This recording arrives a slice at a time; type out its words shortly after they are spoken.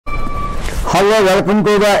Hello welcome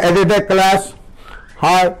to the edutech class.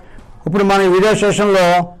 Hi, ఇప్పుడు మన video సెషన్లో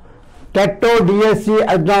టెట్ డిఎస్సి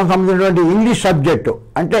ఎగ్జామ్ సంబంధించినటువంటి ఇంగ్లీష్ సబ్జెక్టు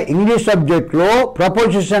అంటే ఇంగ్లీష్ సబ్జెక్ట్లో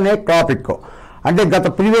ప్రపోజిషన్ అనే టాపిక్ అంటే గత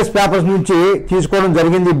ప్రీవియస్ పేపర్స్ నుంచి తీసుకోవడం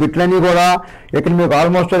జరిగింది. బిట్లన్నీ కూడా ఇక్కడ మీకు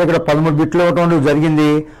ఆల్మోస్ట్ ఇక్కడ 13 బిట్లు ఇవ్వడం జరిగింది.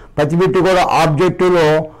 ప్రతి బిట్ కూడా ఆబ్జెక్టివ్లో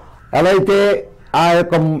ఎలా అయితే ఆ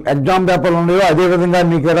యొక్క ఎగ్జామ్ పేపర్లు ఉన్నాయో అదేవిధంగా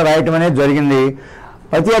మీకు ఇక్కడ రాయటం అనేది జరిగింది.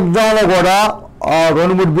 ప్రతి ఎగ్జామ్లో కూడా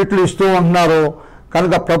 2-3 బిట్లు ఇస్తూ ఉంటున్నారు.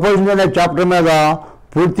 కనుక ప్రపోజిషన్ అనే చాప్టర్ మీద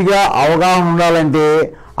పూర్తిగా అవగాహన ఉండాలంటే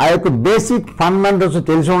ఆ యొక్క బేసిక్ ఫండమెంటల్స్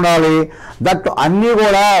తెలిసి ఉండాలి. దట్ అన్నీ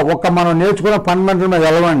కూడా మనం నేర్చుకున్న ఫండమెంటల్ మీద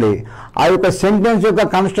వెళ్ళవండి, ఆ యొక్క సెంటెన్స్ యొక్క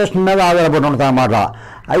కన్స్ట్రక్షన్ మీద ఆధారపడి ఉంటుంది అన్నమాట.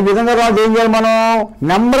 ఈ విధంగా తర్వాత ఏం చేయాలి, మనం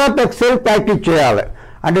నెంబర్ ఆఫ్ ఎక్సెల్ ప్రాక్టీస్ చేయాలి.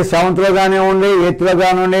 అంటే 7th కానివ్వండి, 8th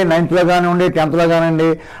కానివ్వండి, 9th కానివ్వండి, 10th కానివ్వండి.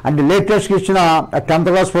 అంటే లేటెస్ట్కి ఇచ్చిన 10th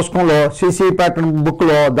క్లాస్ పుస్తకంలో సిసి ప్యాటర్న్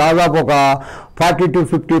బుక్లో దాదాపు ఒక 40 to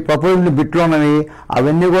 50 ప్రపోజల్ బిట్లు ఉన్నవి.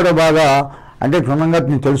 అవన్నీ కూడా బాగా అంటే క్షుణ్ణంగా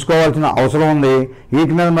తెలుసుకోవాల్సిన అవసరం ఉంది.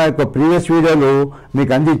 వీటి మీద మా యొక్క ప్రీవియస్ వీడియోలు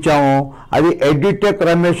మీకు అందించాము. అది ఎడ్యుటెక్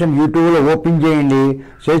రమేష్ యూట్యూబ్లో ఓపెన్ చేయండి.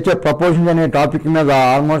 చేసే ప్రపోజన్స్ అనే టాపిక్ మీద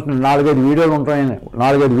ఆల్మోస్ట్ 4-5 వీడియోలు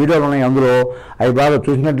ఉన్నాయి. అందులో అవి బాగా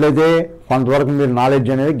చూసినట్లయితే కొంతవరకు మీరు నాలెడ్జ్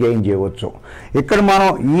అనేది గెయిన్ చేయవచ్చు. ఇక్కడ మనం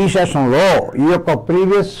ఈ సెషన్లో ఈ యొక్క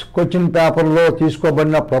ప్రీవియస్ క్వశ్చన్ పేపర్లో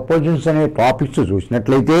తీసుకోబడిన ప్రపోజన్స్ అనే టాపిక్స్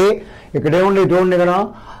చూసినట్లయితే ఇక్కడ ఏముంది చూడండి. ఇక్కడ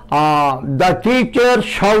the teacher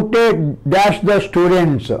shouted dash the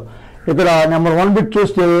students. ఇక్కడ నెంబర్ 1 బిట్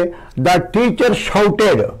చూస్తే ద టీచర్ షౌట్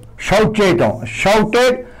చేయటం,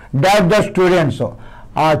 shouted dash the students.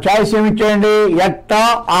 Choice ఏమి ఇచ్చేయండి, ఎట్టా,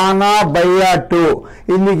 ఆనా, బయ్యా, టు.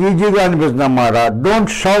 ఇది మీకు ఈజీగా అనిపిస్తుంది అన్నమాట.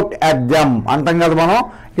 డోంట్ షౌట్ అట్ దెమ్ అంటాం కదా మనం.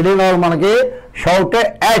 ఇక్కడ మనకి షౌట్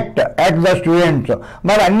ఎట్ ద స్టూడెంట్స్.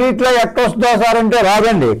 మరి అన్నిట్లో ఎట్ వస్తుందా సార్ అంటే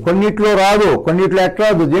రాదండి. కొన్నిట్లో రాదు, కొన్నిట్లో ఎట్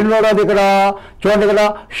రాదు. దీనిలో రాదు. ఇక్కడ చూడండి, ఇక్కడ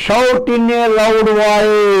shout in a loud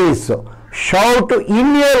voice, shout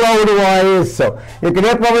in a loud voice. ఇక్కడ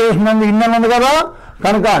ఏ ప్రపోజిషన్ ఉంది, ఇన్ అని ఉంది కదా.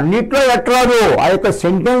 కనుక అన్నిట్లో ఎట్ రాదు. ఆ యొక్క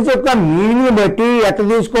సెంటెన్స్ యొక్క మీనింగ్ బట్టి ఎట్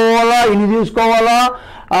తీసుకోవాలా, ఇన్ని తీసుకోవాలా,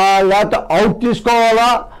 లేకపోతే అవుట్ తీసుకోవాలా,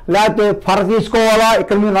 లేకపోతే ఫర్ తీసుకోవాలా.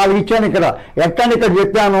 ఇక్కడ మీరు 4 ఇచ్చాను. ఇక్కడ ఎట్ అని ఇక్కడ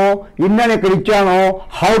చెప్పాను, ఇన్ అని ఇక్కడ ఇచ్చాను,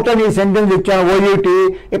 హౌట్ అని సెంటెన్స్ ఇచ్చాను, ఓయూటీ.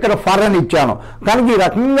 ఇక్కడ ఫర్ అని ఇచ్చాను. కనుక ఈ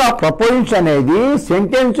రకంగా ప్రపోజన్స్ అనేది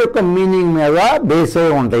సెంటెన్స్ యొక్క మీనింగ్ మీద బేస్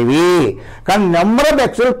అయి ఉంటాయి. కానీ నెంబర్ ఆఫ్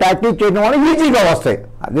ఎక్సెల్ ప్రాక్టీస్ చేయడం వల్ల ఈజీగా వస్తాయి.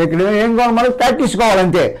 అదే ఇక్కడ ఏం కావాలి, మనకి ప్రాక్టీస్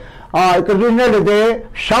కావాలంతే. ఇక్కడ చూసినట్లయితే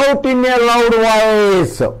shout in a loud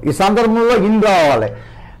voice, ఈ సందర్భంలో ఇన్ రావాలి.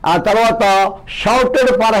 ఆ తర్వాత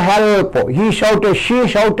shouted for help, he shouted, she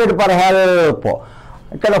shouted for help.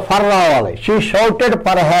 ఇక్కడ ఫర్ రావాలి, షీ షౌటెడ్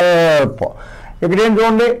ఫర్ హెల్ప్. ఇక్కడ ఏం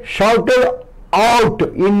చూడండి, షౌటెడ్ అవుట్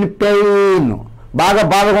ఇన్ పెయిన్.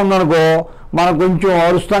 బాధగా ఉందనుకో మనం కొంచెం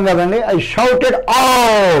అరుస్తాం కదండి, అది షౌటెడ్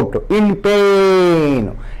అవుట్ ఇన్ పెయిన్.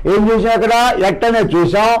 ఏం చూసాం, అక్కడ ఎట్ అనేది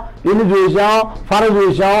చూసాం, ఇన్ చూసాం, ఫర్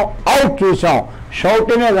చూసాం, అవుట్ చూసాం. షౌట్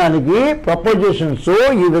అనే దానికి ప్రపోజిషన్స్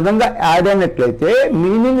ఈ విధంగా యాడ్ అయినట్లయితే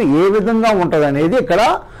మీనింగ్ ఏ విధంగా ఉంటుంది అనేది ఇక్కడ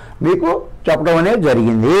మీకు చెప్పడం అనేది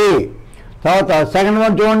జరిగింది. తర్వాత సెకండ్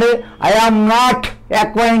వన్ చూడండి, I am not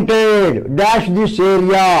acquainted dash this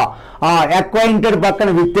area. Acquainted పక్కన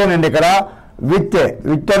విత్తేనండి. ఇక్కడ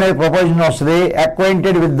విత్ అనేది ప్రపోజిషన్ వస్తుంది.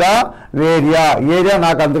 అక్వైంటెడ్ విత్ ద ఏరియా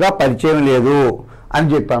నాకు అంతగా పరిచయం లేదు అని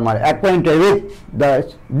చెప్పాను మరి. Acquainted with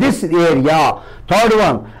this area. Third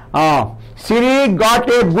one, Siri got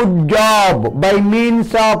a good job by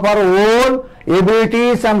means of her own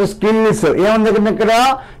abilities and skills. ఏముంది ఇక్కడ,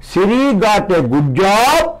 Siri got a good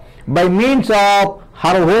job by means of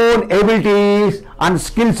her own abilities and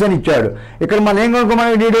skills అని ఇచ్చాడు. ఇక్కడ మనం ఏం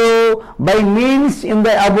కనుక్కోమని, by means in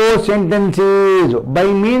the above sentences. By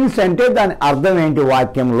means అంటే దాని అర్థం ఏంటి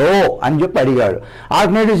వాక్యంలో అని చెప్పి అడిగాడు.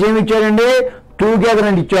 ఆల్టర్నేటివ్స్ ఏమి ఇచ్చాడండి, టుగెదర్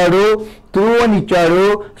అని ఇచ్చాడు, త్రూ అని ఇచ్చాడు,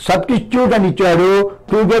 సబ్స్టిట్యూట్ అని ఇచ్చాడు,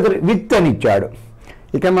 టుగెదర్ విత్ అని ఇచ్చాడు.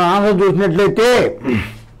 ఇక మనం ఆన్సర్ చూసినట్లయితే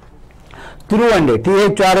త్రూ అండి,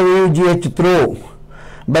 THRUGH త్రూ.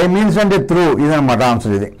 బై మీన్స్ అంటే త్రూ, ఇదనమాట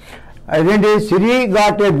ఆన్సర్. ఇది అదేంటి, సిరి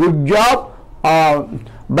got a good job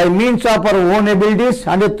by means of our own abilities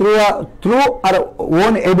అంటే through our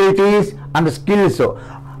own abilities and skills.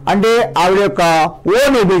 అంటే ఆవిడ యొక్క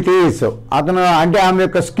ఓన్ ఎబిలిటీస్, అతను అంటే ఆమె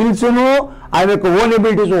యొక్క స్కిల్స్ను ఆమె యొక్క ఓన్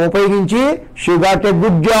ఎబిలిటీస్ ఉపయోగించి she got a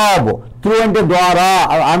good job. Through అంటే ద్వారా,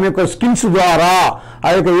 ఆమె యొక్క స్కిల్స్ ద్వారా, ఆ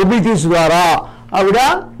యొక్క ఎబిలిటీస్ ద్వారా ఆవిడ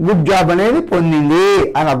గుడ్ జాబ్ అనేది పొందింది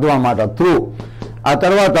అని అర్థం అన్నమాట, త్రూ. ఆ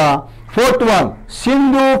తర్వాత fourth one,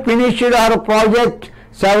 Sindhu finished her project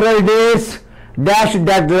several days dash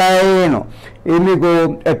dead line. ఇది మీకు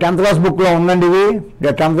 10th క్లాస్ బుక్లో ఉందండి. ఇది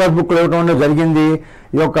 10th క్లాస్ బుక్లో ఇవ్వడం జరిగింది.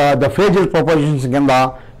 ఈ యొక్క ద ఫ్రేజల్ ప్రపోజిషన్స్ కింద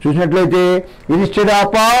చూసినట్లయితే instead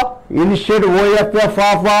of instead OFF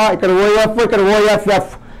of ఇక్కడ ఓఎఫ్ ఇక్కడ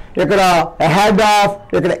ఓఎఫ్ఎఫ్ ఇక్కడ అహెడ్ ఆఫ్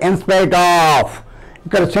ఇక్కడ ఇన్స్పైట్ ఆఫ్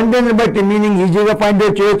ఇక్కడ సెంటెన్స్ బట్టి మీనింగ్ ఈజీగా ఫైండ్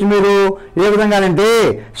అవుట్ చేయొచ్చు మీరు ఏ విధంగానంటే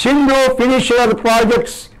Sindhu finish your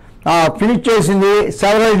projects finish చేసింది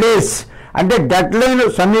సెవరల్ డేస్ అంటే డెడ్ లైన్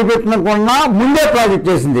సమీపించకుండా ముందే ప్రాజెక్ట్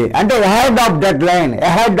చేసింది అంటే ahead of dead line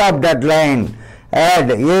ahead of dead line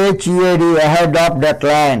ahead ఏహెచ్ఈఏడి ahead of dead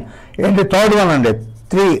line ఏంటి థర్డ్ వన్ అండి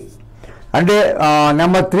 3 అంటే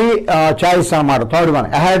నెంబర్ 3 చాయిస్ అన్నమాట third one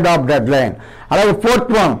ahead of dead line అలాగే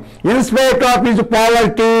fourth one in spite of his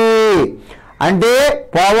poverty అంటే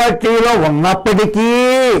పావర్టీలో ఉన్నప్పటికీ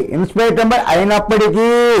ఇన్స్పైట్ అయినప్పటికీ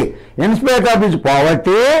ఇన్స్పైట్ ఆఫ్ హిజ్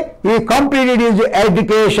పావర్టీ ఈ completed his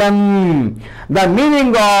education the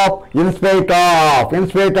meaning of in spite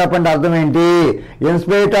of అంటే అర్థం ఏంటి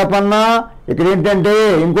ఇన్స్పైట్ ఆఫ్ అన్నా ఇక్కడ ఏంటంటే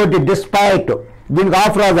ఇంకోటి డిస్పైట్ దీనికి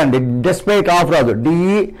ఆఫ్ రాదండి డిస్పైట్ ఆఫ్ రాదు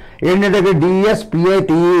డిఈ ఏంటంటే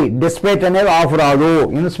డిఎస్పిఐటి డిస్పైట్ అనేది ఆఫ్ రాదు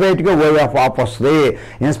ఇన్స్పైట్కి ఓ ఆఫ్ వస్తుంది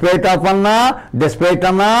ఇన్స్పైట్ ఆఫ్ అన్నా డిస్పైట్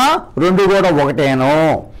అన్నా రెండు కూడా ఒకటేను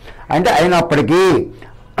అంటే అయినప్పటికీ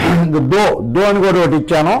దో అని కూడా ఒకటి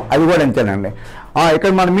ఇచ్చాను అది కూడా అంతేనండి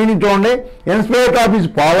ఇక్కడ మన మీనింగ్ చూడండి ఇన్స్పైట్ ఆఫ్ హిజ్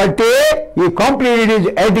పావర్టీ ఈ completed his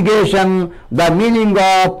education the meaning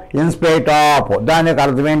of in spite of దానికి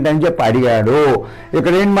అర్థం ఏంటని చెప్పి అడిగాడు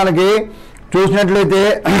ఇక్కడ ఏంటి మనకి చూసినట్లయితే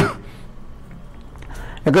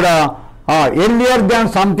ఇక్కడ ఎర్లియర్ దాన్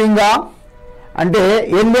సంథింగ్ అంటే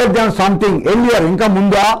ఎర్లియర్ దాన్ సంథింగ్ ఎర్లియర్ ఇంకా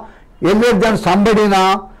ముందా ఎర్లియర్ దాన్ సంబడినా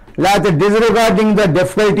లేకపోతే డిస్రిగార్డింగ్ ద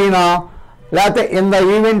డిఫికల్టీనా లేకపోతే in the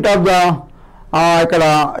event of the ఇక్కడ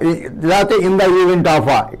లేకపోతే ఇన్ ద ఈవెంట్ ఆఫ్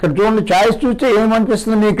ఇక్కడ చూడండి చాయిస్ చూస్తే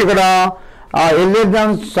ఏమనిపిస్తుంది మీకు ఇక్కడ ఎర్లియర్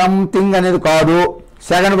దాన్ సంథింగ్ అనేది కాదు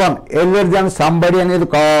సెకండ్ వన్ ఎర్లియర్ దాన్ సంబడి అనేది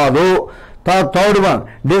కాదు థర్డ్ వన్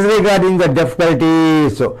డిస్రిగార్డింగ్ ద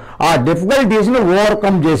డిఫికల్టీస్ ఆ డిఫికల్టీస్ని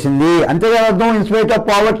ఓవర్కమ్ చేసింది అంతేగా అర్థం ఇన్స్పైట్ ఆఫ్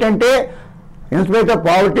పావర్టీ అంటే ఇన్స్పైట్ ఆఫ్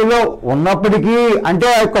పావర్టీలో ఉన్నప్పటికీ అంటే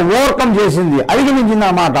ఆ యొక్క ఓవర్కమ్ చేసింది అధిగమించింది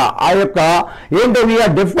అన్నమాట ఆ యొక్క ఏంటవి ఆ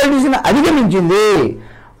డిఫికల్టీస్ని అధిగమించింది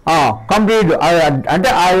కంప్లీట్ అంటే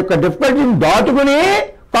ఆ యొక్క డిఫికల్టీని దాటుకుని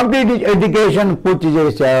కంప్లీట్ ఎడ్యుకేషన్ పూర్తి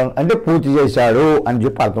చేశాడు అని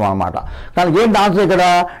చెప్పి అర్థం అన్నమాట కానీ ఏంటి ఆన్సర్ ఇక్కడ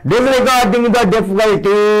డిస్రిగార్డింగ్ ద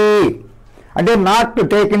డిఫికల్టీ అంటే నాట్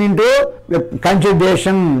టేకెన్ ఇంటూ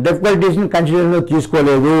కన్సిడరేషన్ డిఫికల్టీస్ని కన్సిడరేషన్లో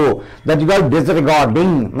తీసుకోలేదు that is called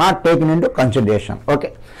డిస్రిగార్డింగ్ not taken into consideration okay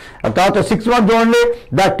తర్వాత 6 వన్ చూడండి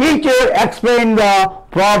the teacher explain the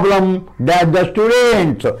problem that the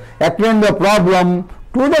students explain the problem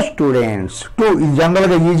to the students ఇది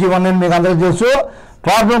జనరల్గా ఈజీ వన్ అని మీకు అందరూ తెలుసు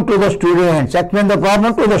problem to the students explain the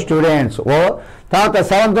problem to the students తర్వాత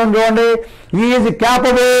 7th one చూడండి is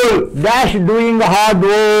capable dash doing hard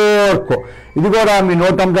work ఇది కూడా మీ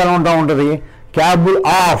నోట్ అంతా ఉంటా ఉంటుంది capable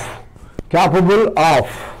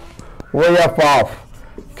of OF of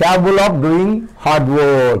capable of doing hard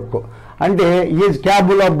work అంటే is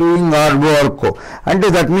capable of doing hard work అంటే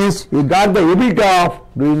that means ఈ got the ability of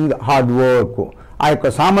doing hard work ఆ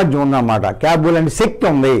యొక్క సామర్థ్యం ఉందన్నమాట క్యాపబుల్ అంటే శక్తి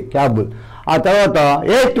ఉంది క్యాపబుల్ ఆ తర్వాత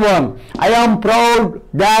 8th one I am proud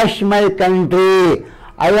dash my country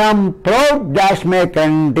I am proud dash my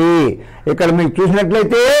country ఇక్కడ మీకు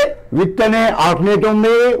చూసినట్లయితే విత్ అనే ఆల్టర్నేట్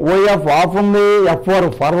ఉంది ఓఎఫ్ ఆఫ్ ఉంది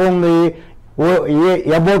ఫర్ ఉంది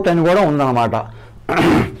అబౌట్ అని కూడా ఉందన్నమాట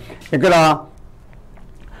ఇక్కడ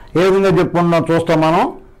ఏ విధంగా చెప్పుకున్నాం చూస్తాం మనం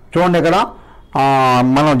చూడండి ఇక్కడ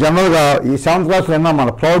మనం జనరల్గా ఈ 7th క్లాస్లో విన్నాం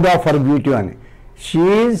మనం ప్రౌడ్ ఆఫ్ హర్ బ్యూటీ అని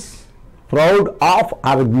she is proud of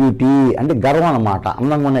our beauty అంటే గర్వం అన్నమాట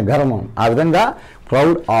అందంగా ఉండే గర్వం ఆ విధంగా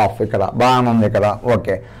ప్రౌడ్ ఆఫ్ ఇక్కడ బాగానే ఉంది ఇక్కడ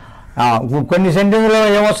ఓకే కొన్ని సెంటెన్స్లో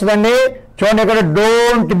ఏమొస్తుందండి చూడండి ఇక్కడ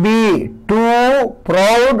don't be two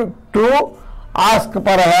proud to ask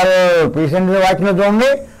for help ఈ సెంటెన్స్ వాక్యం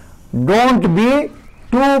చూడండి don't be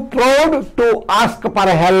two proud to ask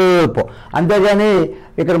for help అంతేగాని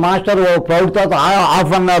ఇక్కడ మాస్టర్ ప్రౌడ్ తర్వాత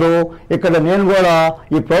ఆఫ్ అన్నారు ఇక్కడ నేను కూడా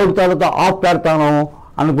ఈ ప్రౌడ్ తర్వాత ఆఫ్ పెడతాను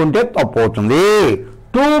అనుకుంటే తప్పు అవుతుంది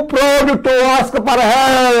two proud to ask for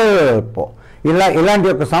help ఇలాంటి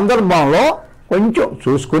యొక్క సందర్భంలో కొంచెం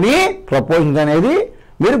చూసుకుని ప్రపోజన్స్ అనేది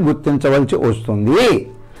మీరు గుర్తించవలసి వస్తుంది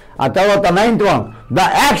ఆ తర్వాత 9th one the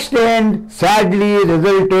accident sadly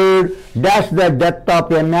resulted dash the death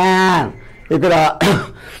of a man ఇక్కడ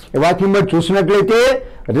వాక్యం బట్టి చూసినట్లయితే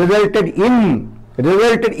resulted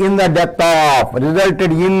in the death of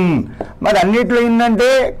resulted in మరి అన్నిట్లో ఇన్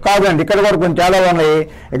కాదండి ఇక్కడ కూడా కొంచెం చాలా ఉన్నాయి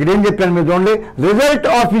ఇక్కడ ఏం చెప్పాను మీరు చూడండి రిజల్ట్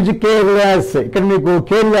ఆఫ్ ఇజ్ కేర్లెస్ ఇక్కడ మీకు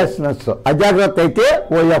కేర్లెస్నెస్ అజాగ్రత్త అయితే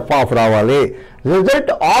ఓఎఫ్ ఆఫ్ రావాలి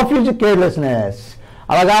రిజల్ట్ ఆఫ్ ఇజ్ కేర్లెస్నెస్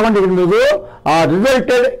అలా కాకుండా ఇక్కడ మీకు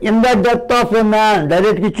resulted in the death of a man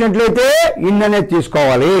డైరెక్ట్గా ఇచ్చినట్లయితే ఇన్ అనేది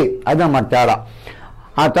తీసుకోవాలి అదన్నమాట తేడా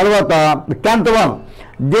ఆ తర్వాత 10th one,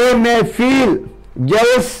 they may feel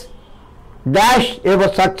gels dash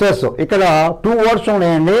ever success. ఇక్కడ 2 వర్డ్స్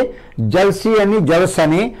ఉన్నాయండి, జెల్సీ అని జెల్స్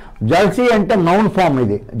అని. జెల్సీ అంటే నౌన్ ఫామ్,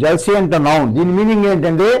 ఇది జెల్సీ అంటే నౌన్. దీని మీనింగ్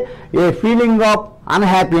ఏంటంటే ఏ feeling of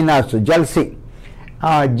unhappiness, jealousy.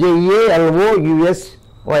 JALOUSY,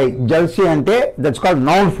 jealousy అంటే దట్స్ కాల్డ్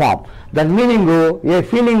నౌన్ ఫామ్. దాని meaning A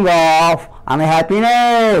feeling of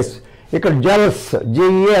unhappiness. ఇక్కడ జెలస్,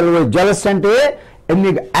 JALOUS, జెలస్ అంటే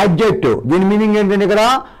అడ్జెక్టివ్. దీని మీనింగ్ ఏంటంటే ఇక్కడ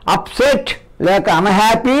అప్సెట్ లేక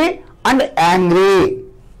అన్హ్యాపీ అండ్ యాంగ్రీ,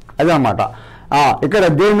 అదనమాట. ఇక్కడ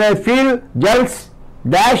they may feel gels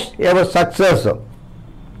dash ever success.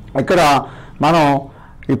 ఇక్కడ మనం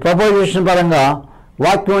ఈ ప్రపోజిషన్ పరంగా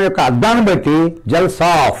వాక్యం యొక్క అర్థాన్ని బట్టి జెల్స్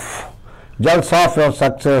ఆఫ్ యువర్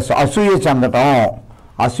సక్సెస్, అసూయ చెందటం.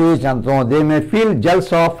 They may feel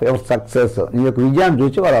gels of your success, నీ యొక్క విజయాన్ని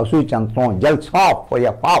చూసి వారు అసూయ చెందటం, జెల్స్ ఆఫ్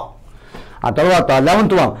పాప్. ఆ తర్వాత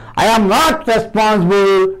 11th one, I am not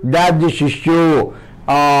responsible dot this issue.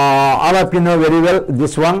 All of you know very well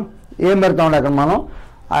this one. ఏం పెడతా ఉండే అక్కడ మనం,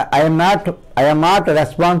 I am not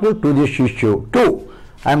responsible to this issue. 2,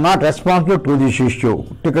 I am not responsible to this issue.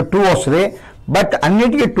 ఇక్కడ 2 వస్తుంది, but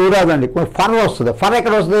అన్నిటికీ 2 రాదండి, for వస్తుంది. ఫర్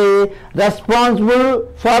ఎక్కడ వస్తుంది, responsible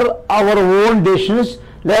for our own decisions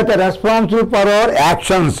లేకపోతే responsible for hour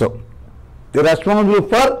actions. Responsible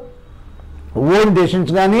for own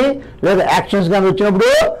decisions కానీ లేదా యాక్షన్స్ కానీ వచ్చినప్పుడు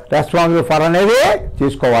రెస్పాన్సిబుల్ ఫర్ అనేది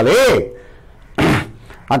తీసుకోవాలి.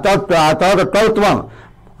 ఆ తర్వాత 12th one,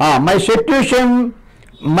 my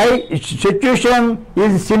situation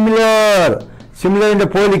is similar అంటే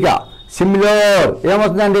పోలిక. సిమిలర్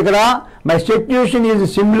ఏమవుతుందండి ఇక్కడ, మై సిట్యుయేషన్ ఈజ్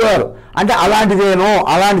సిమిలర్ అంటే అలాంటిదేనో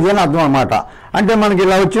అర్థం అనమాట. అంటే మనకి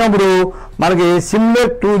ఇలా వచ్చినప్పుడు మనకి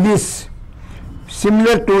సిమిలర్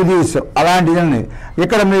టు దిస్ అలాంటిదని.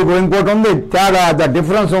 ఇక్కడ మీకు ఇంకోటి ఉంది తేడా, ద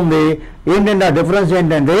డిఫరెన్స్ ఉంది. ఏంటంటే ఆ డిఫరెన్స్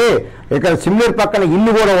ఏంటంటే ఇక్కడ సిమిలర్ పక్కన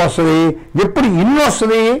ఇల్లు కూడా వస్తుంది. ఎప్పుడు ఇల్లు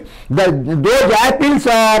వస్తుంది, those apples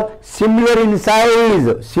are similar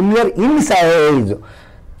in size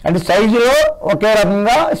అంటే సైజులో ఒకే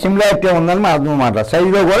రకంగా సిమిలారిటీ ఉందని అర్థం అన్నమాట.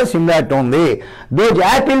 సైజులో కూడా సిమిలారిటీ ఉంది. దోస్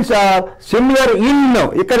యాపిల్స్ ఆర్ సిమిలర్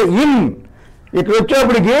ఇక్కడ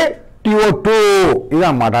వచ్చేప్పటికి TO2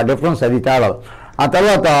 ఇదన్నమాట ఆ డిఫరెన్స్, అది తేడా. ఆ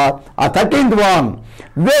తర్వాత ఆ 13th one,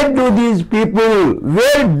 where do these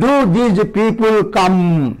people come.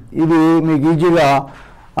 ఇది మీకు ఈజీగా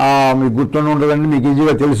మీకు గుర్తుండి ఉంటుందండి, మీకు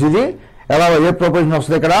ఈజీగా తెలిసింది. ఎలా ఏ ప్రపోజన్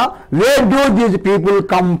వస్తుంది ఇక్కడ, where do these people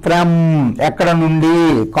come from, ఎక్కడ నుండి,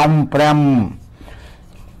 కమ్ ఫ్రమ్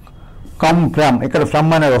ఇక్కడ ఫ్రమ్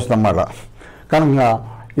అనేది వస్తుంది అన్నమాట. కనుక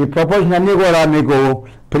ఈ ప్రపోజన్ అన్నీ కూడా మీకు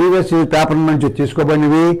ప్రీవియస్ పేపర్ నుంచి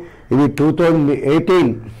తీసుకోబడినవి. ఇవి 2018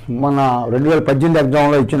 మన 2018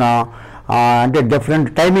 ఎగ్జామ్లో ఇచ్చిన అంటే different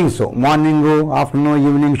timings, morning, afternoon,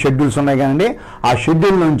 evening schedules ఉన్నాయి కానీ ఆ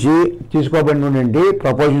షెడ్యూల్ నుంచి తీసుకోబడినటువంటి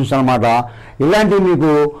ప్రపోజన్స్ అనమాట. ఇలాంటివి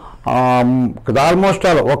మీకు ఆల్మోస్ట్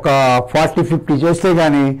ఒక 40-50 చేస్తే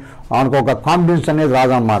కానీ మనకు ఒక కాన్ఫిడెన్స్ అనేది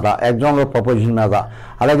రాదనమాట ఎగ్జామ్లో ప్రపోజిషన్ మీద.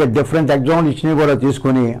 అలాగే డిఫరెంట్ ఎగ్జామ్లు ఇచ్చినవి కూడా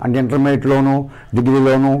తీసుకొని, అంటే ఇంటర్మీడియట్లోను,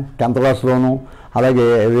 డిగ్రీలోను, 10th క్లాస్లోను, అలాగే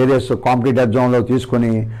వేరియస్ కాంపిటేటివ్ ఎగ్జామ్లో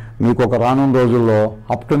తీసుకొని మీకు ఒక రానున్న రోజుల్లో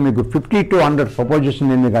అప్ టు మీకు 50 to 100 ప్రపోజిషన్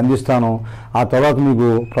నేను మీకు అందిస్తాను. ఆ తర్వాత మీకు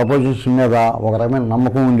ప్రపోజిషన్ మీద ఒక రకమైన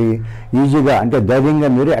నమ్మకం ఉండి ఈజీగా అంటే ధైర్యంగా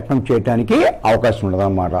మీరు అటెంప్ట్ చేయడానికి అవకాశం ఉండదు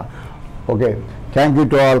అన్నమాట. Okay, thank you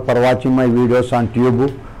to all for watching my videos on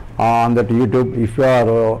YouTube. If you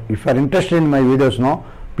are interested in my videos now,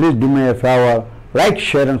 please do me a favor, like,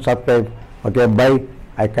 share and subscribe. Okay, bye.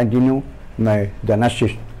 I continue the next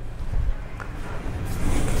session.